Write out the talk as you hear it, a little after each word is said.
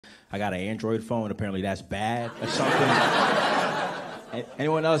I got an Android phone. Apparently that's bad or something.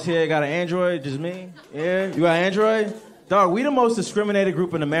 Anyone else here got an Android? Just me? Yeah? You got an Android? Dog, we the most discriminated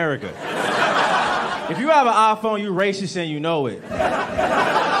group in America. If you have an iPhone, you racist and you know it.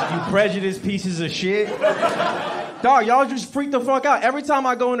 You prejudiced pieces of shit. Dog, y'all just freak the fuck out. Every time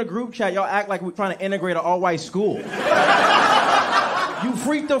I go in a group chat, y'all act like we're trying to integrate an all-white school. You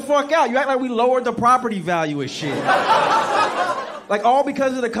freak the fuck out. You act like we lowered the property value of shit. Like, all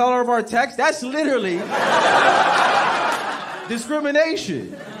because of the color of our text? That's literally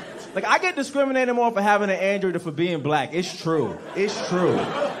discrimination. Like, I get discriminated more for having an Android than for being black. It's true. It's true.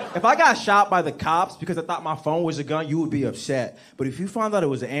 If I got shot by the cops because I thought my phone was a gun, you would be upset. But if you found out it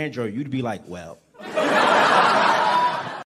was an Android, you'd be like, well...